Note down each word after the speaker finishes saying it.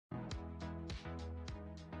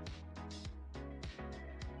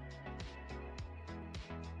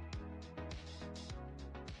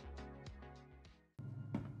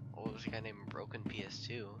guy named Broken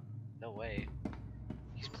PS2. No way.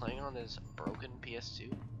 He's playing on his broken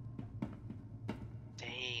PS2?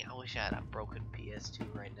 Dang, I wish I had a broken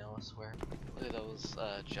PS2 right now, I swear. Look at those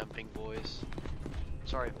jumping boys.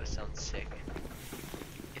 Sorry if it sounds sick.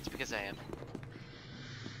 It's because I am.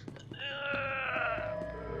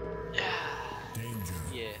 Danger.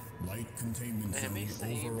 Yeah. Light containment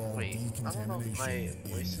zone overall wait, I don't know if my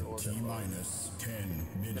voice decontamination will in T-minus 10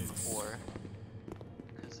 minutes. Before.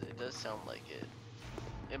 Because it does sound like it.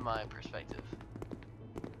 In my perspective.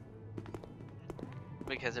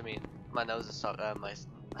 Because I mean, my nose is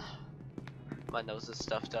my nose is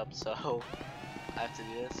stuffed up, so I have to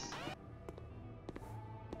do this.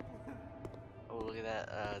 Oh, look at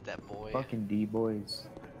that, that boy. Fucking D boys.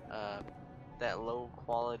 That low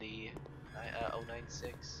quality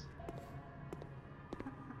 096.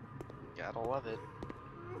 Gotta love it.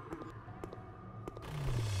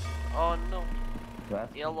 Oh no.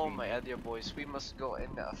 Hello, my other boys. We must go in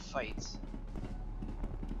a fight.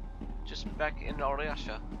 Just back in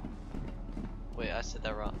Russia. Wait, I said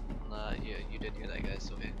that wrong. You did hear that,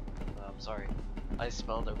 guys. Okay. I'm sorry. I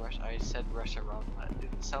spelled it Russia. I said Russia wrong.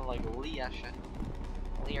 It sounded like Liasha.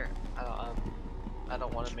 Lear. I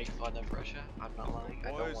don't want to make fun of Russia. I'm not lying.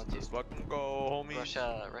 I don't want to. Let's fucking go, homies.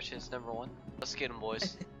 Russia is #1. Let's get 'em,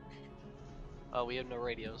 boys. We have no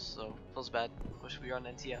radios, so feels bad. Wish we were on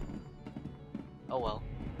NTF. Oh well.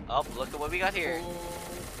 Oh, look at what we got here.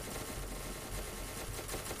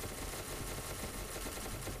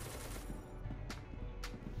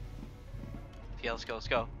 Yeah, let's go, let's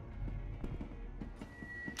go.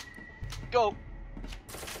 Go!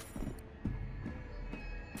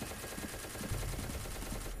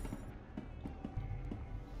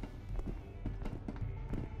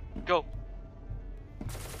 Go!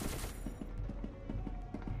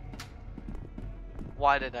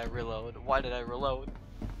 Why did I reload? Why did I reload?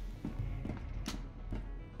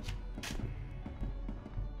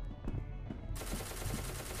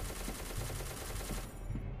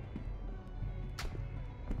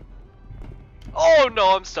 Oh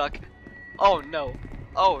no, I'm stuck. Oh no.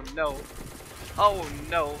 Oh no. Oh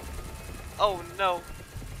no. Oh no.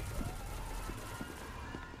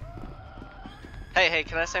 Hey,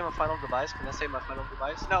 can I say my final goodbyes? Can I say my final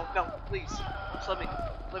goodbyes? No, please. Just let me.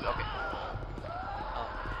 Okay.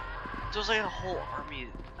 There's like a whole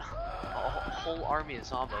army of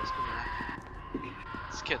zombies coming at me.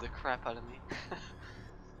 Scared the crap out of me.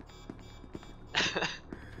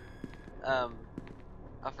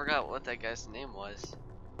 I forgot what that guy's name was.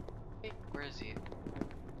 Where is he?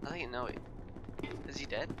 I think no. Is he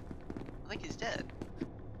dead? I think he's dead.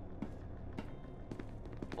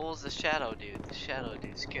 What was the shadow dude? The shadow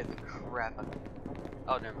dude scared the crap out of me.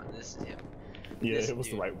 Oh, never mind. This is him. Yeah, this it was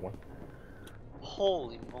dude. the right one.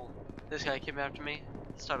 Holy moly. This guy came after me,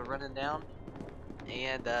 started running down,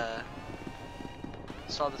 and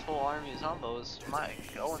saw this whole army of zombos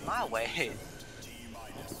going my way.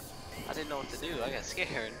 I didn't know what to do, I got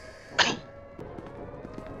scared.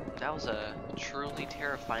 That was a truly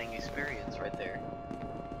terrifying experience right there.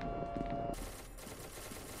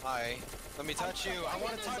 Hi. Let me touch you. I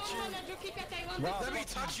want to touch you. Let me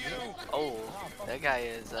touch you. Oh, that guy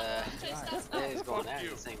is he's going at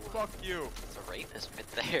this thing. Fuck you. It's a rapist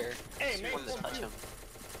right there. Hey, Just wanted to touch him.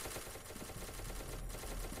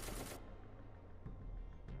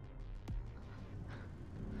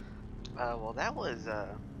 Well, that was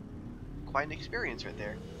quite an experience right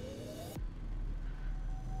there.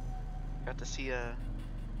 Got to see a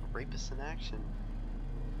rapist in action.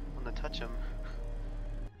 I'm gonna touch him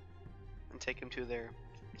and take him to their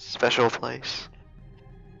special place.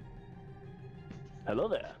 Hello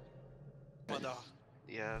there.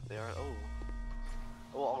 Yeah, they are.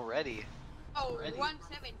 Oh, already. Oh, Already?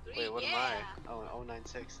 173. Wait, what yeah. am I? Oh,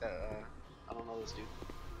 096. That I don't know this dude.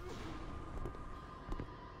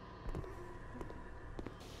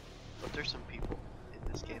 But there's some people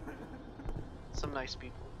in this game. Some nice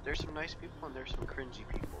people. There's some nice people and there's some cringy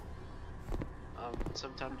people.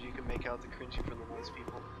 Sometimes you can make out the cringy from the nice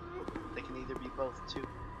people. They can either be both too,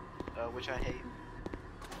 which I hate.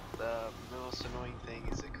 The most annoying thing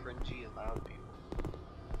is the cringy and loud people.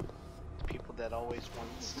 The people that always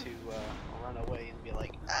wants to run away and be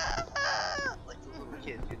like, ah, like the little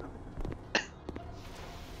kid, you know.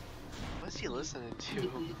 What's he listening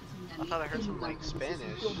to? I thought I heard some like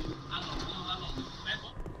Spanish.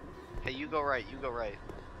 Hey, you go right, you go right.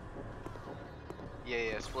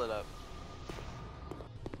 Yeah, split up.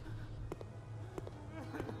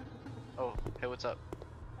 Oh, hey, what's up?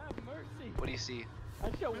 Have mercy. What do you see?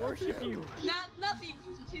 I shall worship you. Nothing.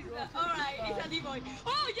 She's alright. It's a D-boy.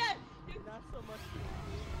 Oh yeah. Not so much.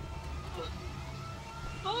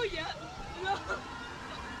 Oh yeah. No.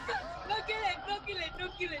 No kill it. No kill it. No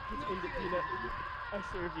kill it. No Into kill peanut. I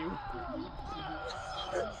serve you.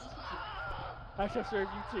 I shall serve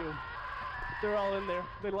you too. They're all in there.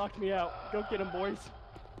 They locked me out. Go get them, boys.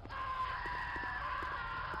 I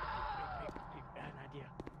had an idea.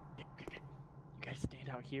 Okay. You guys stand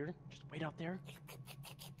out here. Just wait out there.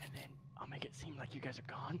 And then I'll make it seem like you guys are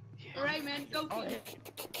gone. it. Alright, man. Go kill it.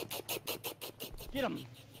 Get them.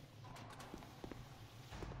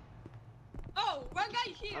 Oh, one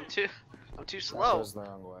guy here. I'm too slow. Goes the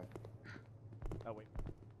wrong way. Oh, wait.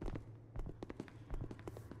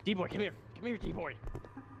 D-boy, come here. Come here, D-boy.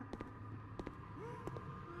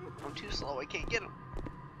 I'm too slow. I can't get him.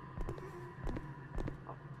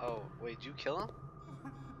 Oh, wait, did you kill him?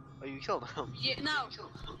 Oh, you killed him. Yeah, no.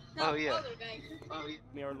 Oh, yeah. Other guy.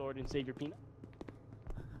 May our Lord and Savior Peanut.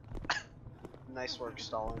 Nice work,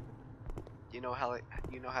 Stalin. You know how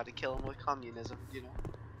to kill him with communism. You know.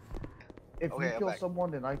 If Okay, you I'm kill back. someone,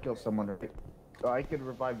 then I kill someone. Right? So I can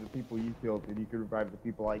revive the people you killed, and you can revive the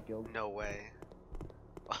people I killed. No way.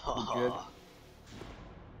 good?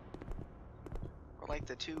 We're like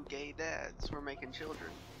the two gay dads. We're making children.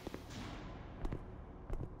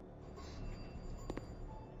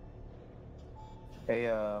 Hey,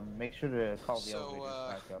 make sure to call the So,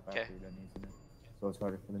 elevators back up okay. after you're done using it. So it's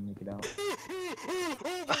harder for them to get out.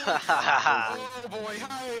 Oh boy,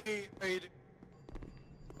 hi!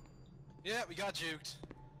 Yeah, we got juked.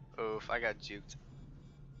 Oof, I got juked.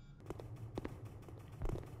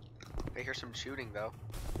 I hear some shooting though.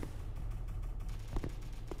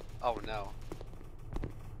 Oh no.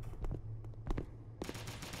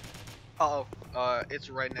 Uh oh, it's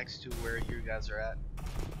right next to where you guys are at.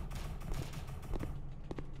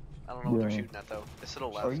 I don't know what they're Yeah. shooting at though. It's to the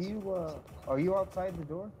left. Are you outside the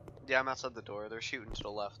door? Yeah, I'm outside the door. They're shooting to the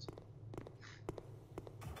left.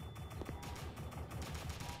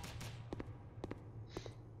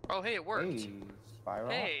 Oh, hey, it worked. Hey, Spiral.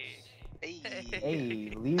 Hey. Hey.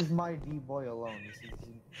 Hey, leave my D-boy alone.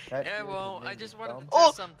 That Yeah, dude well, is I just wanted to Oh!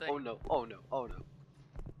 test something. Oh no! Oh no! Oh no!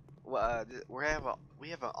 Well, we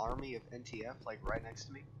have an army of NTF like right next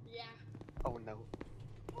to me. Yeah. Oh no!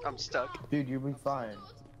 I'm stuck. Dude, you'll be fine.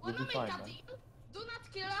 Wanna You'll be fine, make a man. deal? Do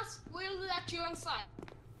not kill us. We'll let you inside.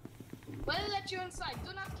 We'll let you inside.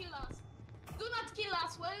 Do not kill us. Do not kill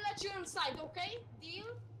us. We'll let you inside. Okay? Deal?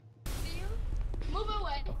 Deal? Move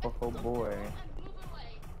away. Oh boy. And move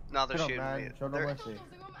away. No, they're Get 'em, shooting man. me. Show no They're- mercy. Out of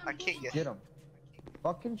the room and I can't move Get him.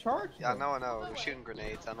 Fucking charge Yeah, I them. know, I know. They're shooting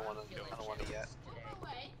grenades. I don't want to. I don't want to yet. Move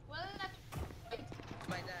away. We'll let.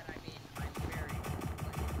 By that, I mean, I'm very...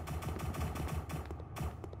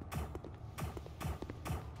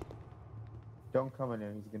 Don't come in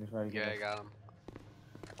there. He's gonna try to get Yeah, I us. got him.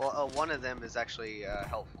 Well, one of them is actually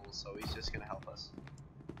helpful, so he's just gonna help us.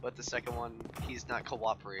 But the second one, he's not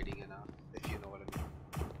cooperating enough, if you know what I mean.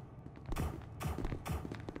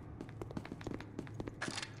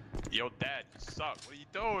 Yo, Dad, you suck. What are you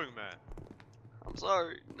doing, man? I'm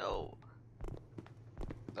sorry. No.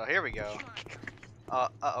 Oh, here we go.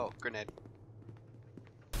 Uh-oh, grenade.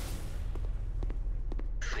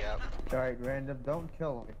 Yeah. Alright, random, don't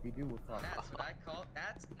kill him. If you do, we'll talk. That's what I call...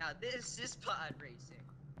 That's... Now, this is pod racing.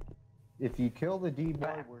 If you kill the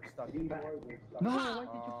D-boy, we're stuck. No, why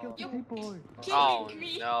did you kill the D-boy? Oh Killing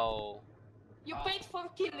me. no. You paid for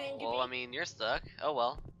killing Well, I mean, you're stuck. Oh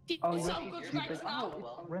well. me. Oh, It's yeah. so good right now.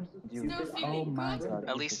 You, Still feeling oh my good? god.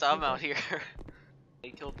 At least I'm out here.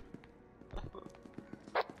 They killed.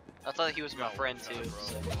 I thought he was my friend too.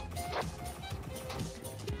 So.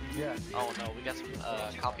 Yeah. Oh no, we got some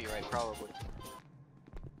copyright probably.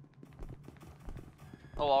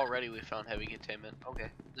 Oh, already we found heavy containment.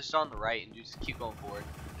 Okay, just on the right and just keep going forward.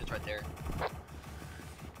 It's right there.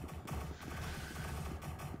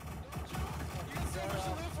 You got so much to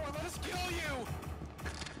live for, let us kill you!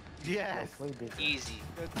 Yes. Easy,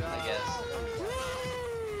 Good I guess.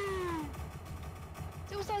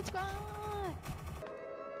 Suicide Squad!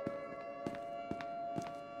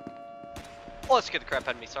 Oh, let's get the crap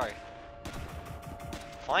out of me. Sorry.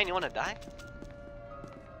 Fine. You wanna die?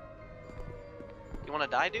 You wanna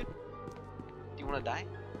die, dude? Do you wanna die?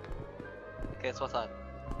 Okay, that's what's up.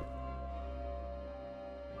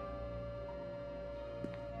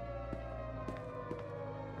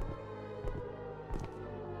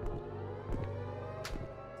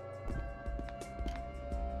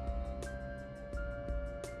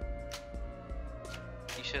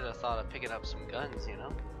 You should have thought of picking up some guns, you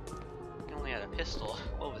know? He only had a pistol.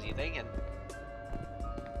 What was he thinking?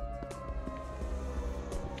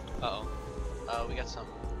 Uh oh. We got some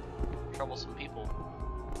troublesome people.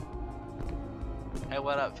 Hey,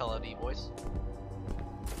 what up, fella D-boys?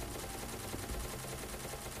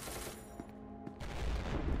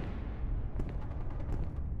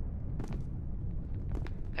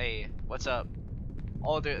 Hey, what's up?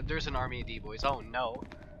 Oh, there's an army of D-boys. Oh no.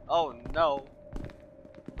 Oh no.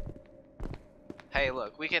 Hey,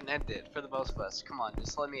 look, we can end it for the both of us. Come on,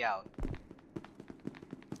 just let me out.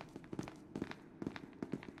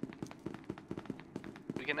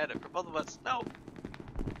 We can end it for both of us. No.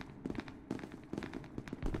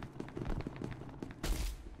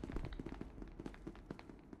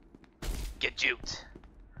 Get juked.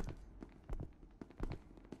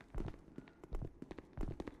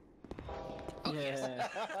 Yeah.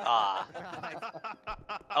 Ah.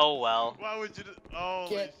 Oh well. Why would you? Oh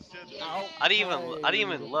shit! I didn't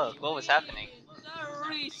even look. What was happening?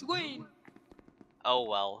 Oh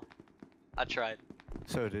well. I tried.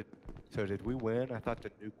 So did we win? I thought the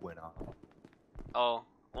nuke went off. Oh.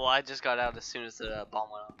 Well, I just got out as soon as the bomb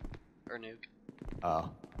went off. Or nuke. Oh.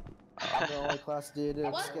 I'm the only class D to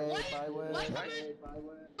Why- escape. why- I win. why am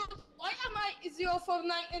Why am I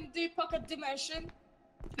 049 in the pocket dimension?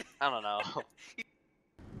 I don't know.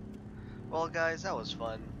 Well, guys, that was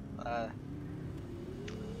fun.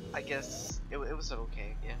 I guess it was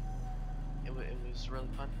okay. Yeah. It was really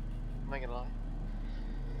fun. I'm not gonna lie.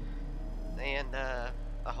 And I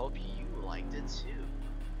hope you liked it too.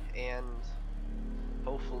 And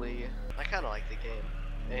hopefully, I kind of like the game.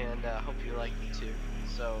 And hope you like me too.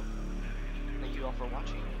 So, thank you all for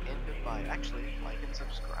watching, and goodbye. Actually, like and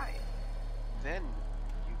subscribe. Then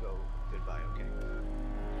you go goodbye, okay?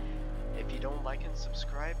 If you don't like and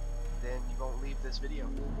subscribe, then you won't leave this video.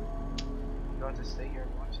 You don't have to stay here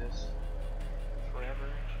and watch this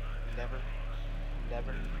forever, never.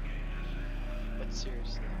 But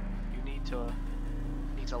seriously, you need to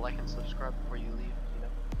like and subscribe before you leave, you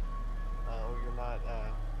know? Or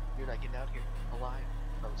you're not getting out here alive.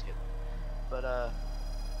 No, I'm just kidding. But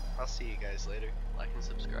I'll see you guys later. Like and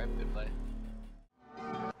subscribe. Goodbye.